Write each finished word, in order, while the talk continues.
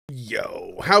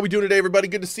Yo, how we doing today, everybody?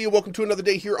 Good to see you. Welcome to another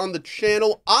day here on the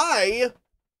channel. I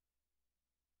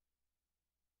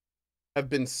have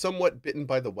been somewhat bitten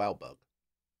by the WoW bug.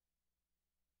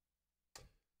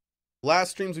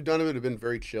 Last streams we've done of it have been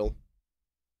very chill.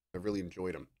 I've really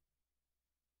enjoyed them.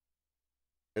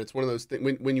 And it's one of those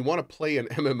things, when you want to play an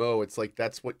MMO, it's like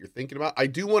that's what you're thinking about. I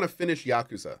do want to finish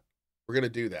Yakuza. We're going to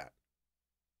do that.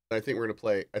 I think we're going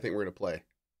to play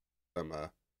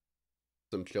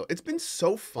some chill. It's been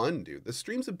so fun, dude. The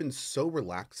streams have been so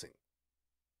relaxing.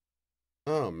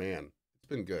 Oh man, it's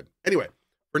been good. Anyway,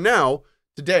 for now,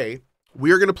 today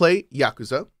we are going to play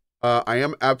Yakuza. I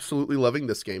am absolutely loving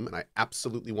this game, and I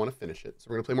absolutely want to finish it. So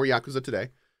we're going to play more Yakuza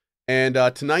today. And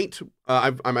tonight,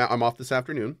 I'm off this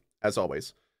afternoon, as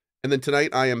always. And then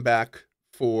tonight I am back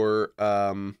for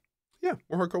more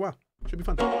hardcore WoW. Should be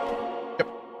fun. Yep.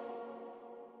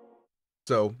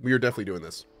 So we are definitely doing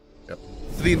this. Yep.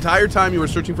 So the entire time you were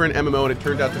searching for an MMO and it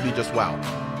turned out to be just WoW.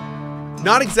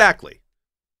 Not exactly.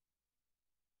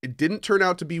 It didn't turn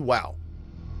out to be WoW.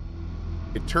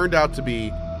 It turned out to be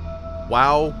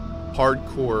WoW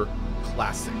Hardcore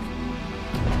Classic,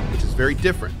 which is very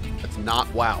different. That's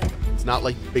not WoW. It's not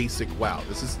like basic WoW.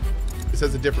 This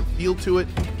has a different feel to it.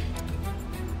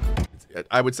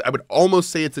 I would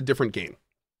almost say it's a different game.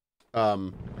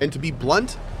 And to be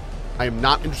blunt, I am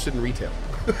not interested in retail.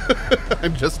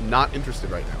 I'm just not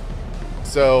interested right now.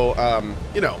 So,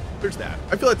 you know, there's that.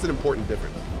 I feel that's an important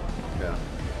difference. Yeah.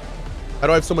 How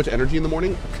do I have so much energy in the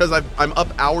morning? Because I'm up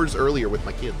hours earlier with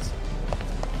my kids.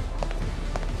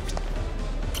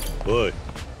 Boy.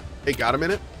 Hey, got a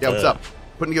minute? Yeah, what's up?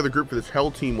 Putting together a group for this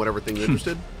Hell Team, whatever thing. You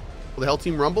interested? Will the Hell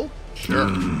Team rumble? Sure.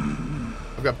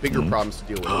 I've got bigger problems to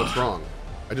deal with. What's wrong?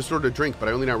 I just ordered a drink, but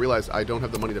I only now realize I don't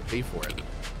have the money to pay for it.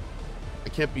 I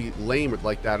can't be lame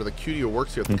like that, or the cutie who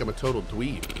works here will think I'm a total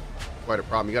dweeb. Quite a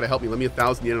problem. You gotta help me. Lend me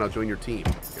 1,000 yen and I'll join your team.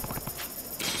 Okay, fine.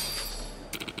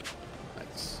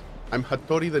 Nice. I'm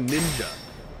Hattori the Ninja.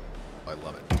 Oh, I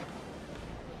love it.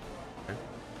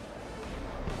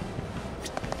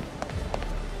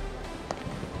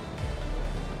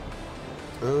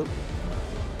 Okay.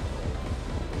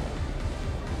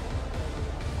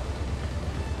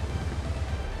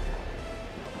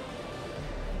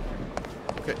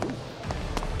 Okay.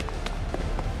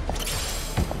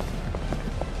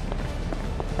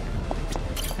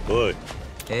 Boy.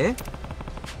 Eh?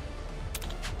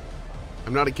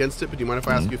 I'm not against it, but do you mind if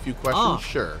I ask you a few questions? Oh.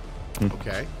 Sure.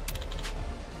 Okay.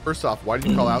 First off, why did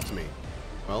you call out to me?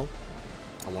 Well,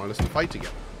 I wanted us to fight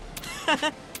together.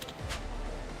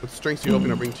 What strengths are you hoping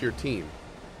to bring to your team?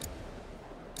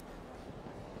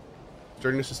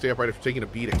 Sturdiness to stay upright after taking a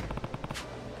beating.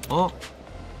 Oh.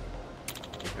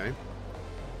 Okay.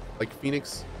 Like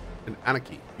Phoenix and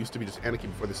Anarchy. Used to be just Anarchy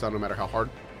before the sun. No matter how hard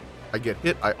I get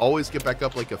hit, I always get back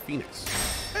up like a Phoenix.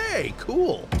 Hey,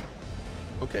 cool.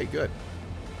 Okay, good.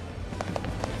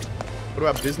 What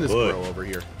about Business Bro over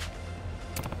here?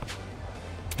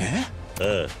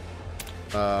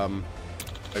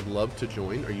 I'd love to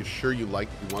join. Are you sure you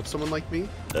want someone like me?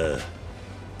 Okay.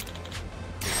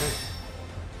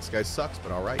 This guy sucks,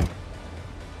 but all right.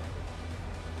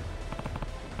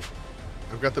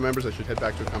 I've got the members. I should head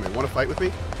back to a comment. Want to fight with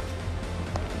me?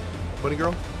 Bunny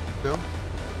girl? No?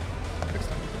 Next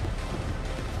time.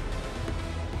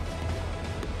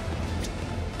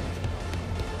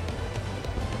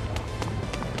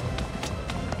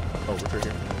 Oh, we're through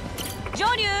here.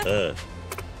 Jonyu!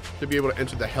 Should be able to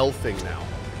enter the hell thing now.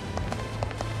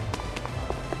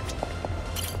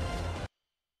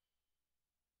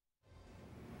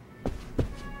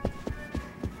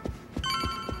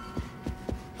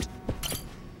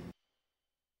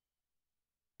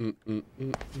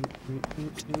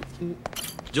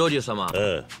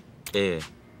 Jojo-sama.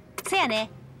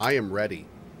 I am ready.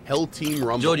 Hell Team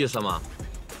Rumble. Jojo-sama.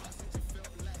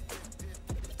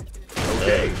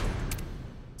 Okay.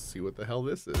 Let's see what the hell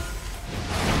this is.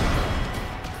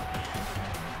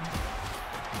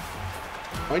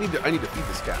 I need to feed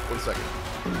this cat. 1 second.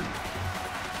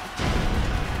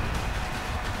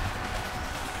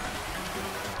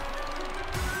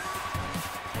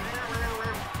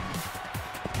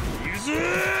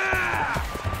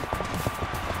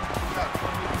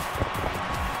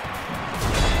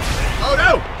 Oh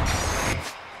no!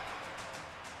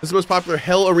 This is the most popular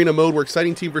Hell Arena mode where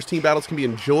exciting team versus team battles can be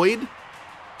enjoyed.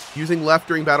 Using left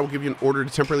during battle will give you an order to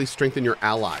temporarily strengthen your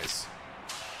allies.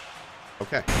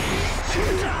 Okay. Oh,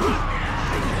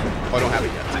 I don't have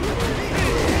it yet.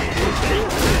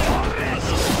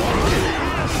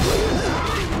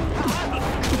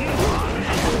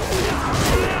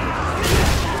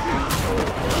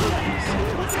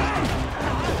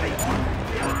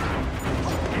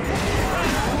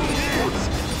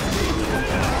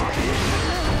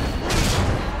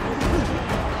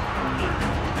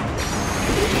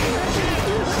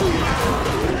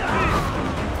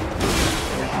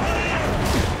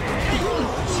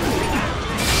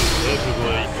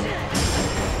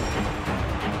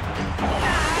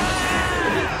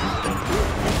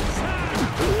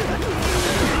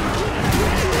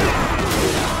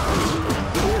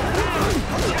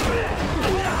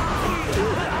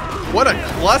 What a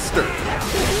cluster!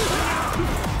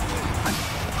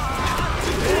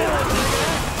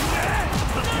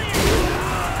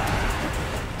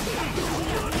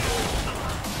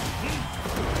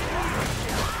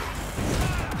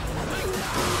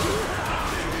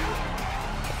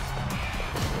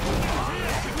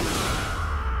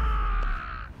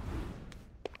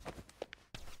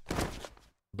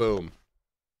 Boom.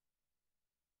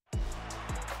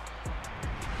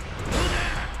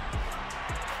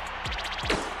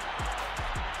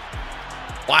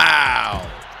 Wow.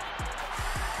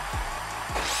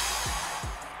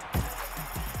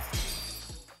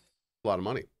 A lot of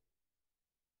money.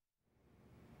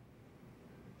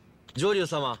 上流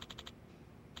様。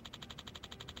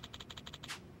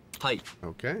はい。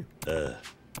 Okay.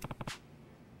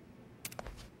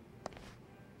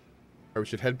 Or we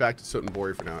should head back to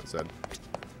Sotenbori for now, it said.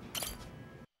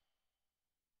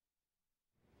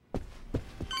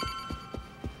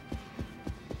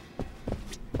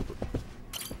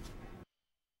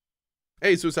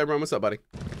 Hey, Suicide Run, what's up, buddy?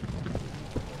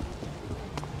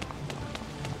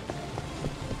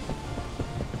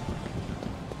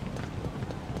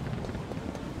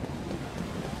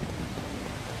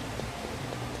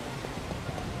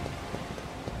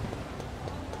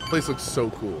 Place looks so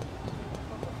cool.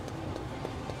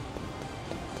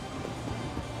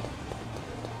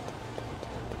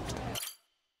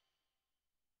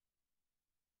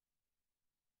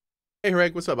 Hey,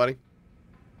 Hreg, what's up, buddy?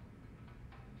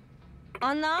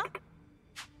 Anna?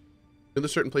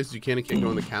 There's certain places you can and can't go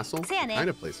in the castle. What kind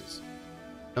of places?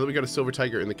 Now that we got a silver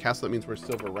tiger in the castle, that means we're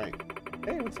silver rank.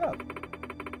 Hey, what's up?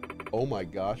 Oh my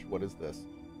gosh, what is this?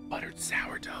 Buttered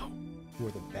sourdough. You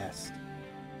are the best.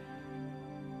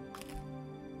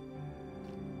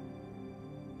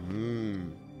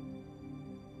 Mmm.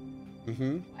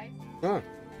 Mm-hmm. Ah,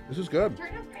 this is good.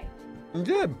 It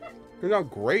did. Turned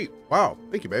out great. Wow.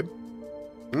 Thank you, babe.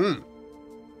 Mmm.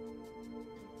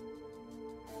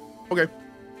 Okay.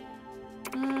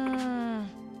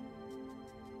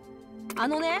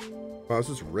 Wow, this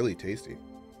is really tasty.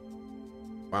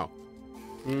 Wow.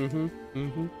 Mm-hmm.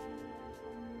 Mm-hmm.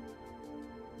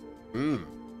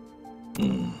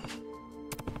 Mmm.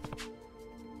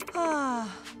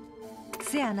 Ah.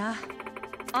 Sienna.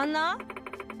 Anna?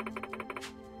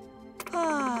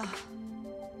 Ah.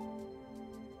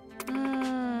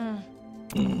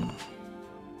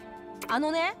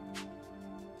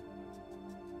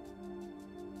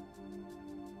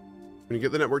 When you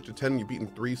get the network to 10, you've beaten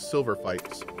 3 silver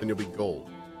fights, then you'll be gold.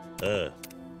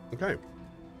 Okay.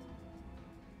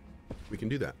 We can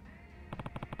do that.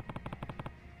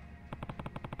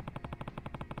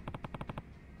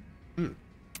 Hmm.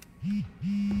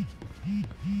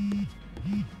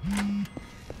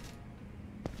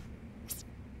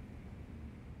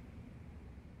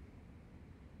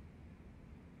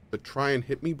 The Try and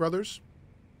Hit Me brothers?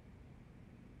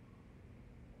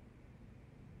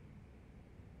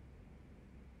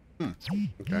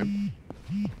 Okay.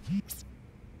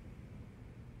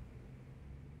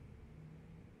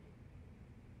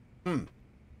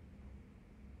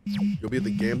 You'll be at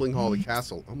the gambling hall of the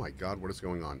castle. Oh my god, what is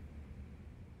going on?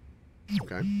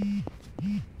 Okay.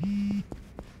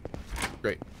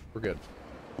 Great. We're good.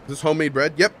 Is this homemade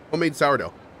bread? Yep, homemade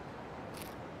sourdough.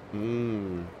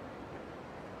 Mmm.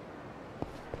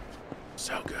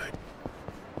 So good.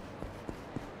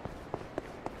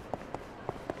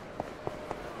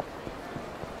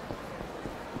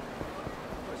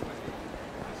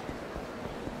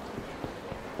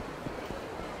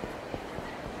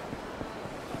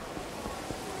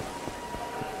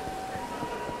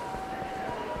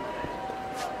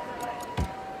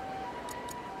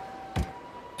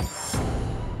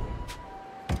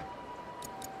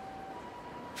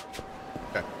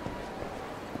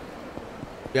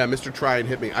 Yeah, Mr. Try and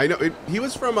Hit Me. I know he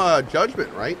was from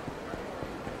Judgment, right?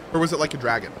 Or was it Like a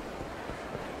Dragon?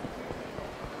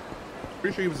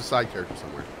 Pretty sure he was a side character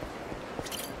somewhere.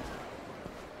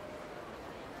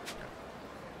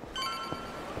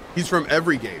 He's from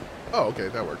every game. Oh, okay,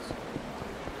 that works.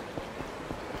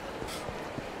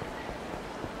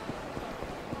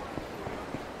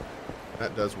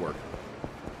 That does work.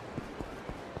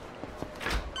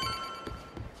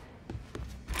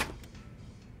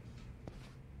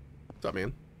 What's up,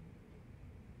 man?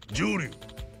 Julie.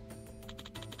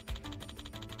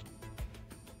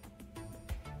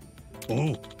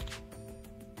 Oh.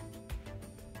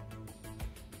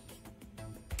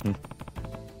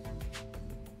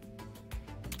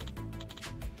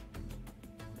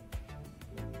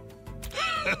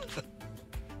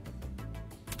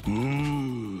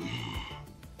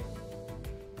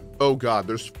 Oh god,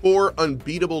 there's 4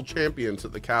 unbeatable champions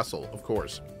at the castle, of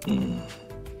course.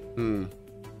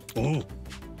 Oh.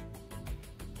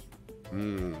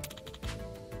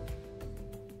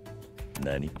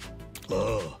 Nani?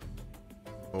 Ah.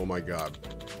 Oh my god.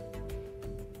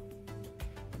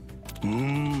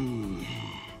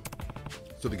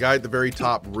 So the guy at the very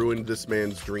top ruined this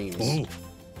man's dreams. Oh.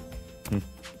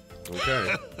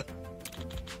 Okay.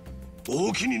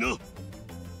 大きにな。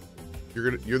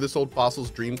 You're this old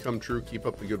fossil's dream come true. Keep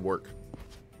up the good work.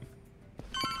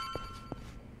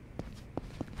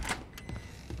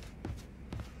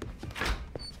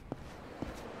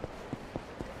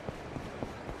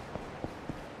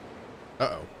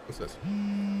 Uh-oh. What's this?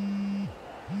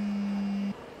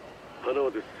 花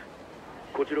輪です。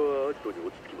こちらはアジトに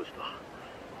落ち着きました。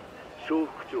小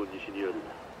福町西にある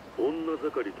女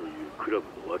盛りというクラブ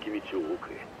の脇道を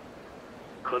奥へ。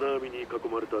金網に囲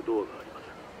まれたドアがあります。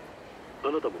あ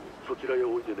なたもそちらへ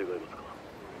おいで願えますか。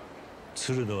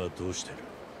鶴野はどうしてる？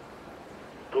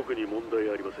特に問題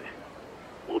ありません。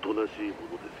おとなしいもので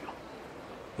すよ。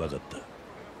分かった。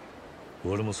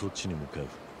俺もそっちに向かう。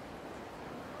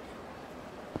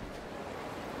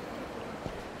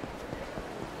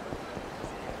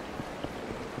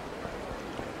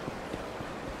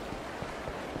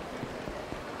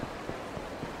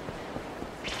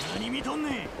何見とんね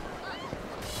ん。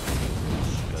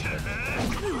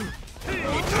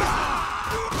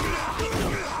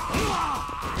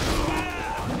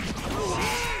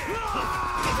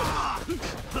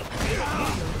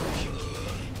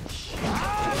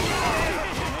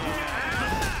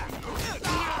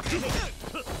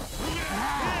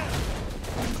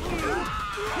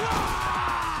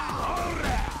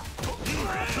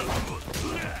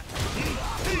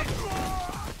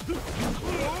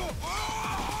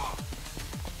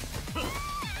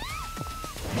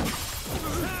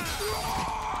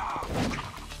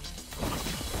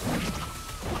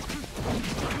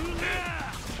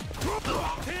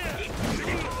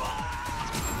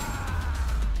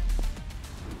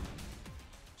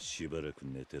 しばらく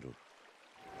寝てろ。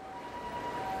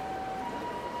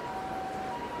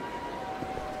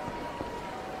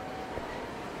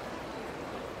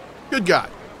Good guy.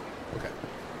 Okay.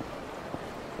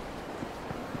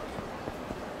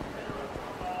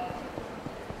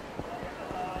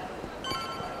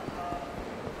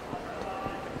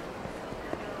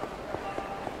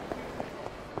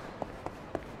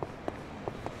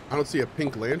 I don't see a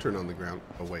pink lantern on the ground.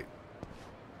 Oh, wait.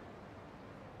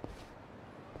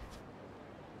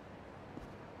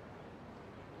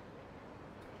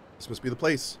 This must be the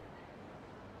place.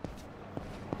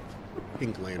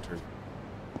 Pink lantern.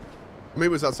 Maybe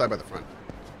it was outside by the front.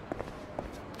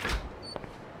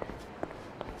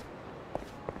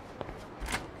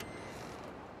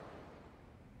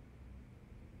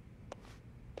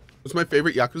 What's my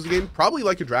favorite Yakuza game? Probably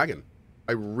Like a Dragon.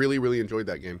 I really, really enjoyed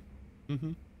that game. But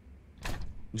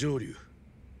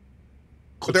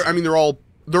I mean, they're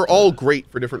all great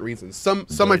for different reasons. Some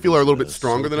I feel are a little bit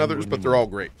stronger than others, but they're all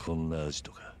great.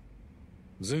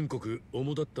 全国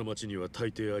主だった町には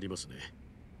大抵ありますね。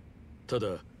た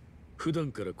だ普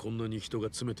段からこんなに人が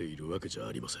詰めているわけじゃ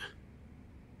ありません。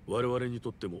我々にと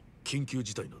っても緊急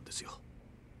事態なんですよ。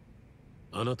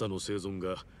あなたの生存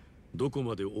がどこ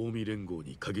まで近江連合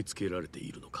に嗅ぎつけられて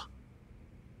いるのか、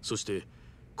そして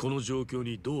この状況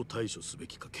にどう対処すべ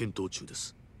きか検討中で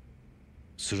す。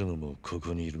鶴野もこ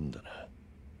こにいるんだな。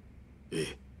え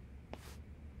え、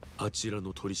あちら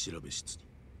の取り調べ室に。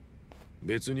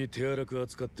別に手荒く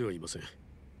扱ってはいません。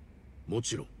も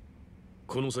ちろん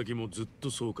この先もずっ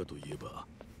とそうかといえば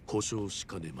保証し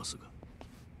かねます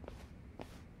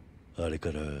が。あれ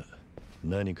から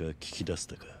何か聞き出し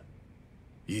たか？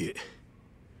いえ、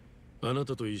あな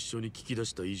たと一緒に聞き出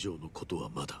した以上のことは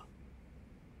まだ。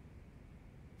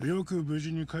よく無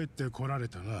事に帰ってこられ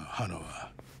たな、花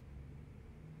は。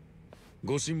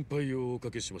ご心配をお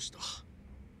かけしました。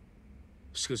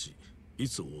しかしい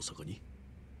つ大阪に？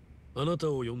あな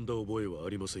たを呼んだ覚えはあ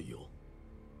りませんよ。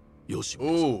吉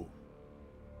村さん。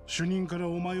主任から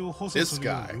お前を補佐する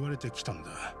よう言われてきたん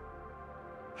だ。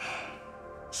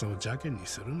そう邪険に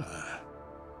するな。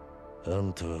あ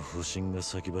んたは保身が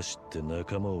先走って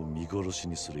仲間を見殺し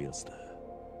にするやつだ。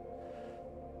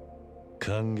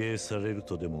歓迎される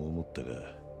とでも思った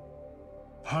が。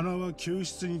花は救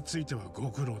出についてはご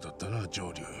苦労だったな、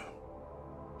上流。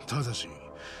ただし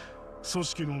組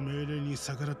織の命令に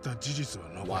逆らった事実は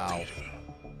残っている。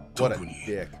特に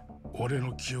俺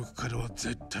の記憶からは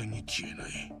絶対に消えない。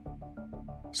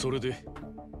それで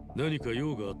何か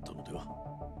用があったのでは？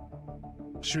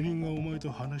主任がお前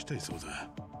と話したいそうだ。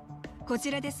こち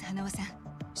らです、花輪さん。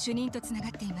主任とつなが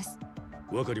っています。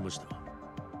わかりました。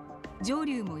上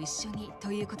流も一緒に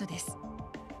ということです。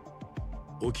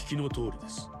お聞きの通りで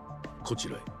す。こち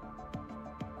らへ。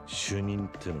主任っ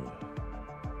てのは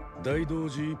大同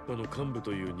寺一派の幹部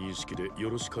という認識でよ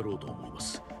ろしかろうと思いま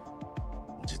す。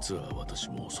実は私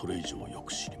もそれ以上よ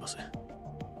く知りません。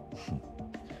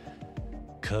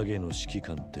影の指揮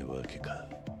官ってわけか。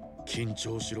緊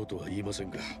張しろとは言いませ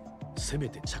んが、せめ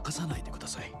て茶化さないでくだ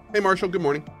さい。Hey Marshall, good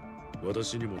morning.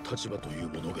 私にも立場という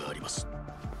ものがあります。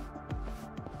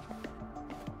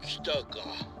来たか、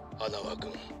花輪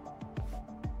君。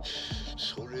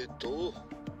それと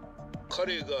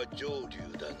彼が上流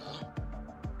だな。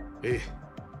ええ、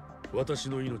私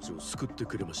の命を救って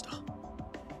くれました。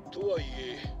とはい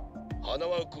え花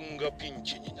輪君がピン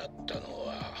チになったの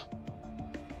は、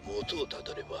元をた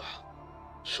どれば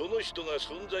その人が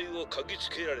存在を嗅ぎつ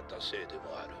けられたせいでも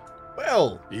ある。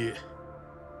Well, いえ、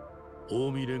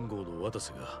近江連合の渡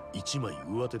瀬が一枚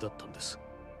上手だったんです。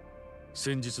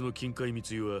先日の金塊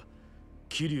密輸は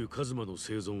桐生一馬の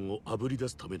生存をあぶり出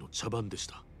すための茶番でし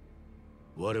た。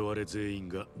我々全員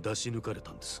が出し抜かれ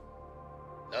たんです。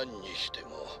何にしても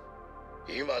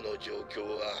今の状況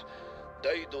は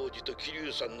大道寺と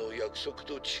桐生さんの約束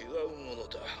と違うもの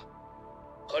だ。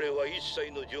彼は一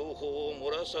切の情報を漏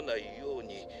らさないよう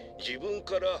に自分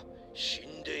から死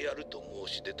んでやると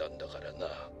申し出たんだからな。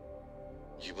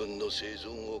自分の生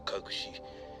存を隠し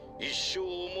一生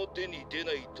表に出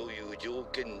ないという条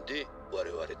件で我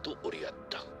々と折り合っ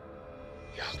た。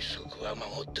約束は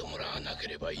守ってもらわなけ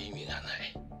れば意味がな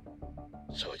い。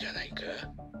そうじゃないか、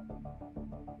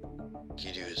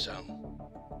桐生さん。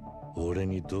俺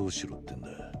にどうしろってんだ。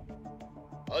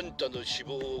あんたの死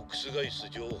亡を覆す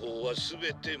情報は全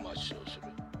て抹消する。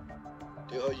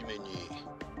手始めに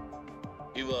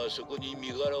今そこに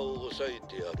身柄を押さえ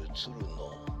てある鶴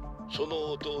のそ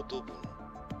の弟分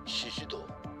獅子堂、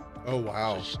 oh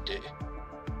wow. そして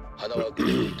花輪君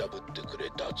にダブってくれ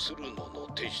た鶴野の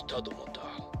手下どもだ。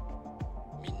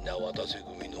みんな渡瀬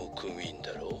組の組員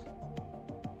だろう。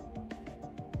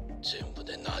全部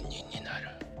で何人になる？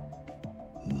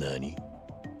何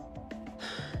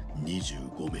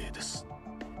？25名です。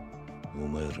お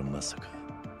前らまさか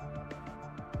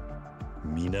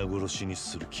皆殺しに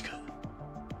する気か？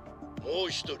もう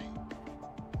一人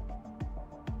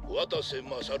渡瀬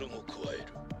勝も加え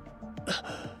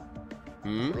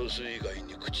る。殺す以外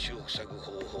に口を塞ぐ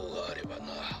方法があればな。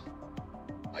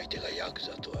相手がヤク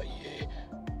ザとはいえ、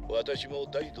私も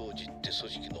大道寺って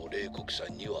組織の冷酷さ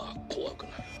んには怖く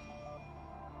なる。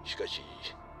しかし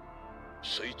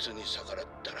そいつに逆らっ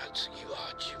たら次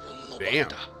は自分の番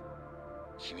だ。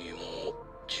君も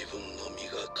自分の身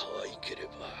が可愛けれ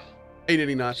ば誠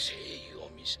意を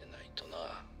見せないとな。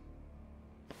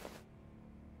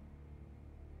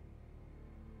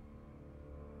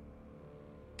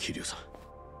桐生さん、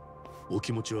お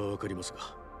気持ちはわかりますが、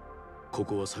こ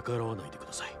こは逆らわないでく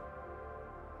ださい。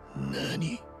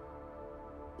何？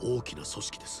大きな組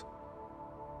織です。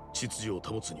秩序を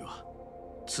保つには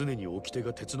常に掟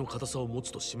が鉄の硬さを持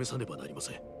つと示さねばなりま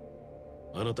せん。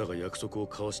あなたが約束を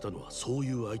交わしたのはそう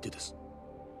いう相手です。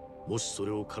もしそ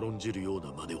れを軽んじるよう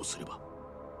な真似をすれば、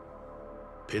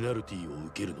ペナルティーを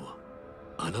受けるのは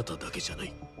あなただけじゃな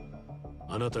い。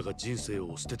あなたが人生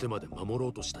を捨ててまで守ろ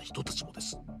うとした人たちもで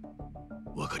す。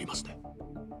わかりますね？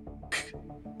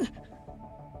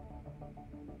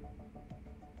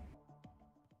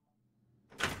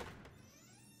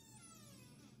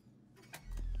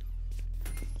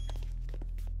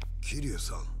桐生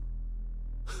さん、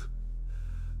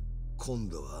今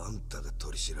度はあんたが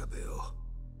取り調べよ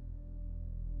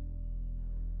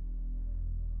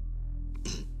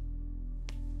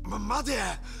う。待て、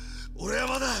俺は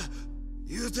まだ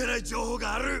言うてない情報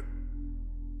がある。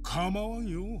構わん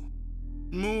よ。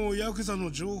もうヤクザの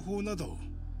情報など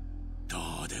ど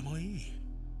うでもいい。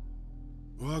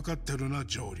分かってるな、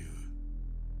上流。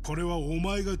これはお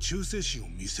前が忠誠心を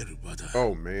見せる場だ。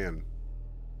Oh man.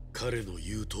 彼の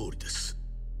言う通りです。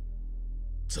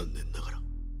残念ながら。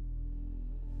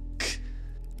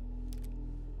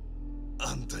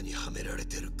あんたにはめられ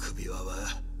てる首輪は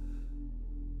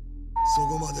そ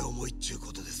こまで重いっちゅう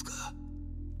ことですか？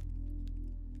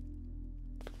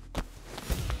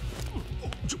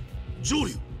上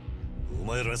流、お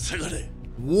前ら下がれ。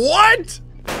 What?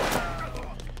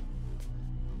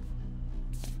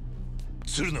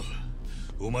 鶴野、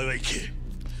お前は行け。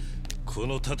こ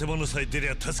の建物さえ出り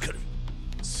ゃ助かる。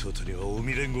外には近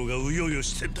江連合がうようよ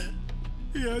してんだ。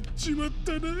やっちまっ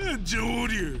たな、上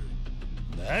流。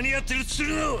何やってる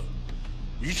鶴野、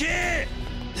行け。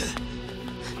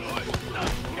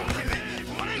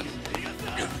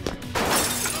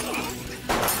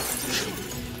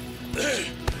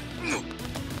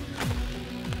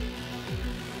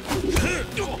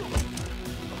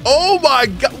my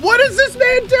god! What is this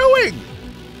man doing?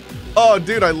 Oh,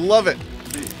 dude, I love it.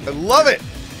 I love it.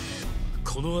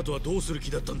 この後はどうする気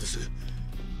だったんです？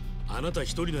あなた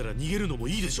一人なら逃げるのも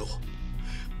いいでしょう。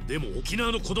でも沖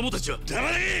縄の子供たちは黙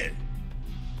れ！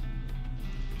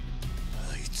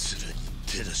あいつらに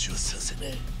手出しはさせ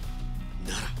ねえ。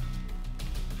なら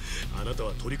あなた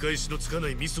は取り返しのつかな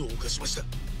いミスを犯しました。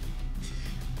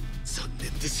残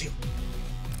念ですよ。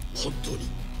本当に。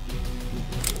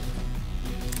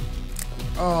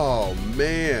Oh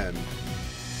man.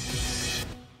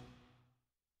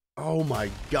 Oh my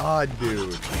god,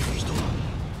 dude.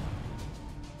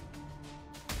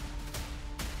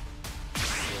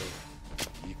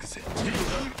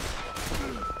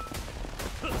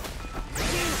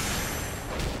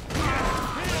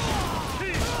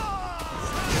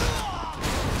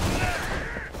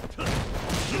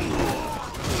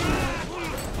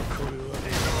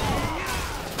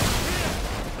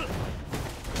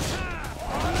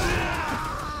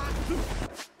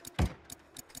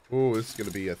 Oh, this is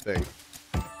gonna be a thing.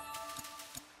 Do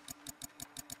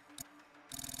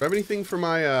I have anything for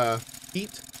my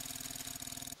heat?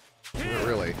 Not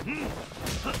really.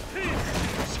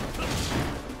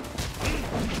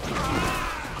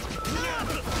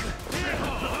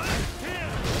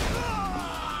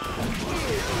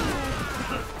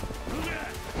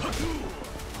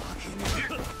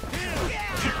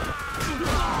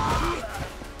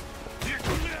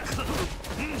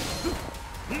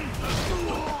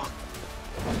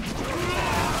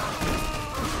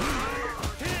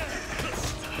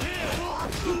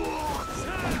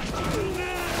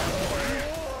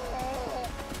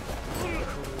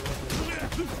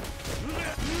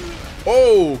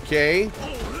 Okay.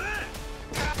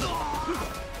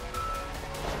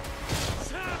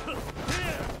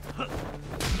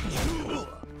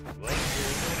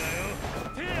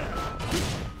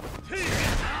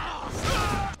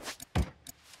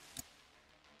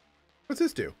 What's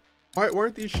this do? Why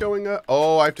aren't these showing up?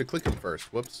 Oh, I have to click them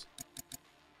first. Whoops.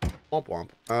 Womp womp.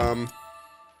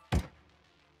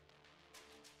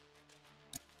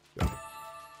 Yeah.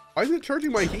 Why isn't it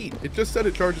charging my heat? It just said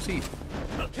it charges heat.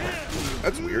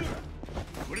 That's weird.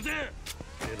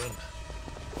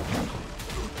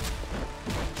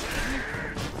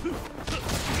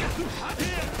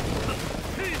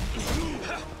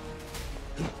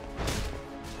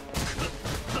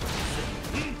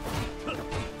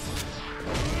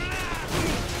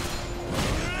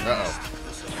 Uh-oh.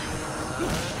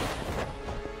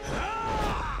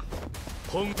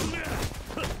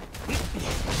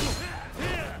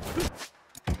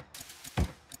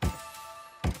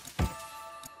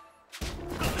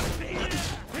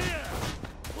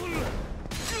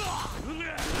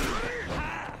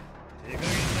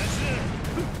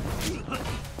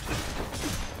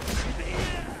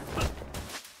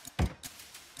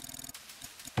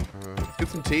 Let's get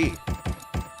some tea.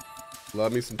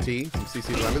 Love me some tea, some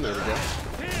CC lemon. There we go.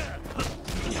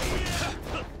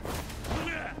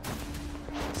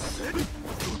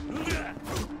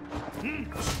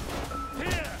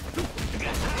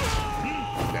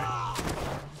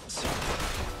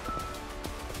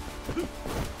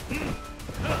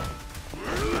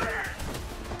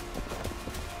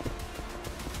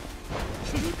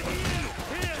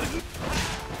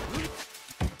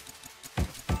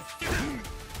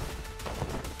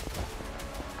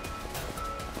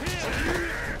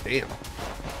 Damn.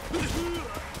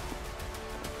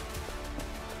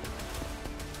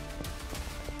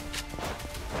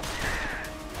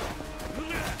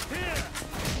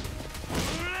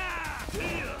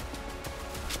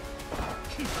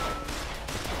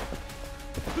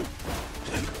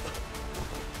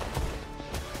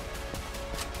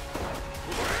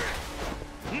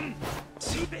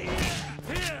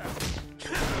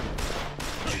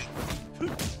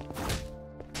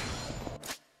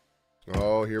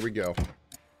 Oh, here we go.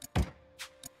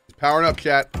 It's powering up,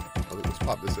 chat. Oh, let's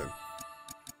pop this in.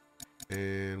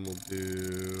 And we'll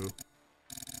do...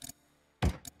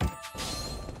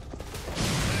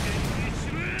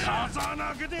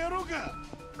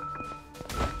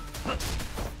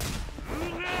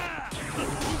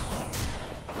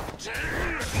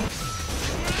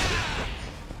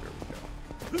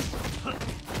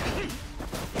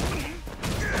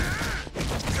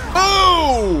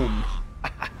 Boom!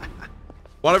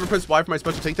 Why never press Y for my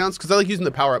special takedowns? Because I like using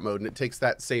the power up mode and it takes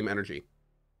that same energy.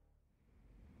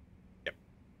 Yep.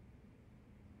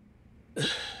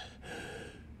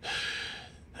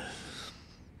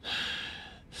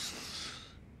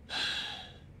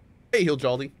 Hey, Heal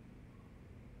Jaldi.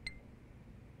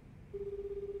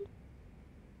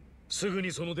 すぐ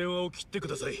にその電話を切ってく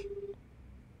ださい。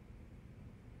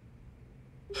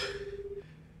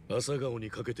朝顔に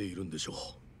かけているんでしょう。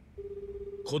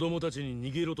子供たち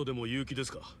に逃げろとでも言う気で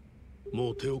すか。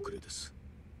もう手遅れです。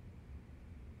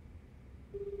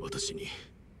私に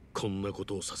こんなこ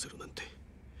とをさせるなんて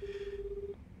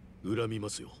恨みま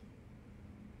すよ、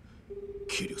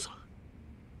桐生さん。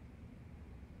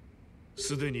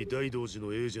すでに大道寺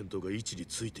のエージェントが位置に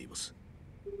ついています。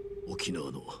沖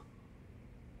縄の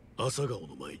朝顔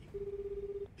の前に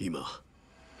今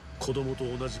子供と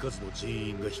同じ数の人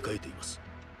員が控えています。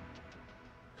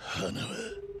花は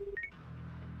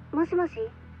もしもし、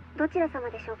どちら様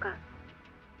でしょうか。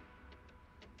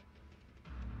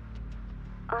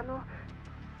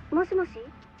もしもし、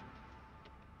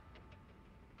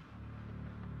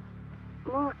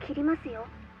もう切りますよ。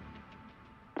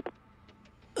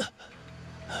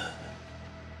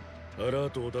アラー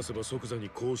トを出せば即座に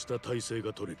こうした体制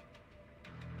が取れる。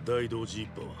大道寺一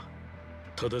派は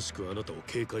正しくあなたを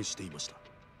警戒していました。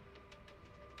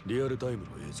リアルタイム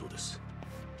の映像です。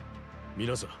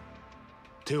皆さん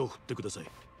手を振ってください。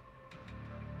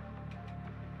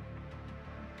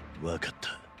分かっ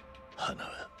た、花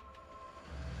は。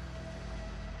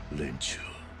連中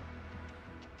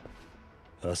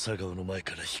を朝顔の前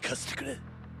から引かせてくれ。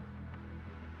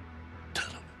頼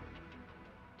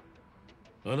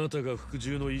む。あなたが服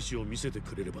従の意思を見せて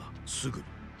くれればすぐに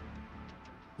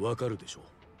わかるでしょ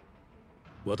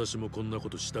う。私もこんなこ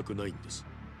としたくないんです。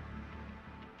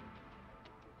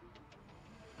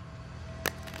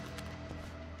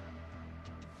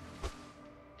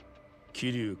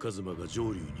桐生一馬が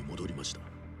上流に戻りました。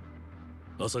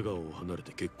朝顔を離れ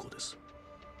て結構です。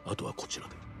あとはこちら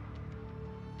で。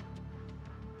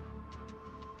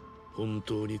本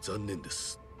当に残念で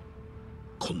す、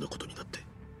こんなことになって。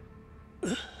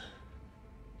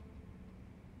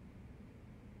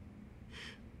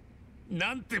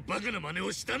なんてバカな真似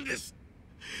をしたんです。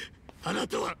あな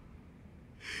たは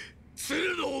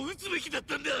鶴野を撃つべきだっ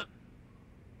たんだ。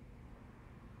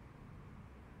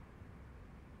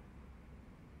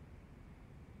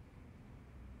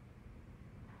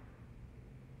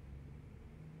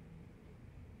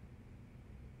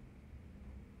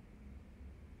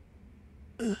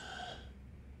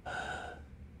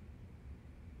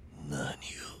何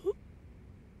を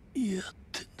やっ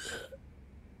てんだ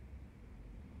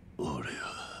俺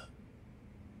は。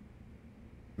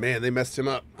 Man, they messed him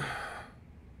up.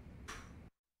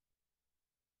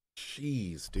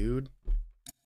 Jeez, dude.